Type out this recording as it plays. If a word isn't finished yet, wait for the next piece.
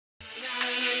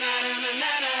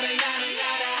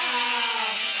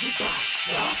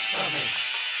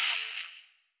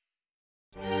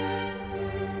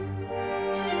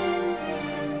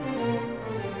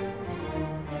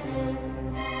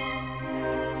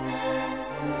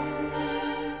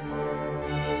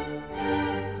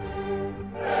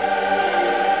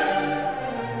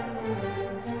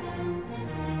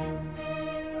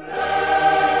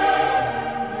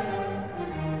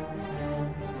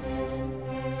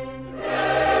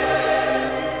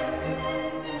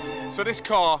So this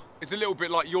car is a little bit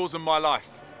like yours and my life,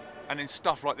 and then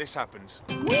stuff like this happens.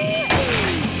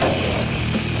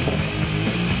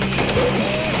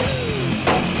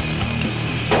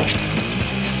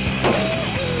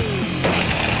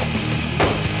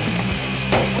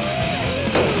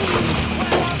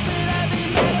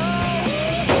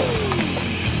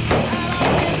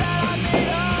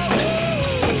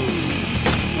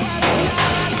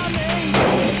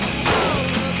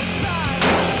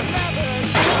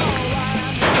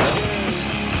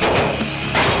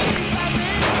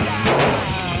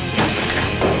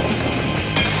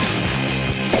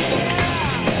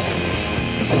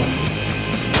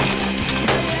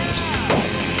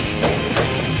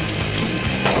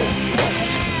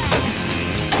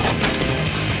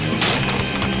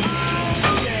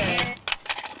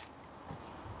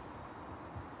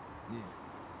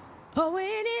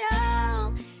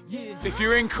 If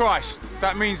you're in Christ,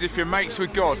 that means if you're mates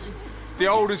with God, the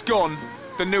old has gone,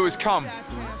 the new has come.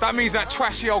 That means that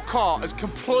trashy old car has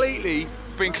completely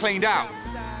been cleaned out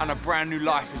and a brand new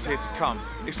life is here to come.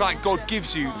 It's like God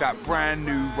gives you that brand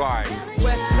new ride.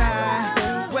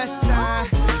 West side,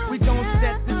 we gon'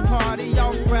 set this party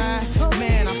off right.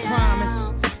 Man, I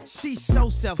promise. She's so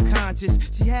self-conscious.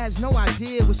 She has no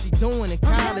idea what she's doing in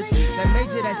college. That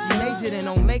major that she majored in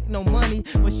don't make no money,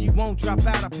 but she won't drop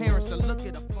out. Her parents will look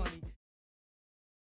at her.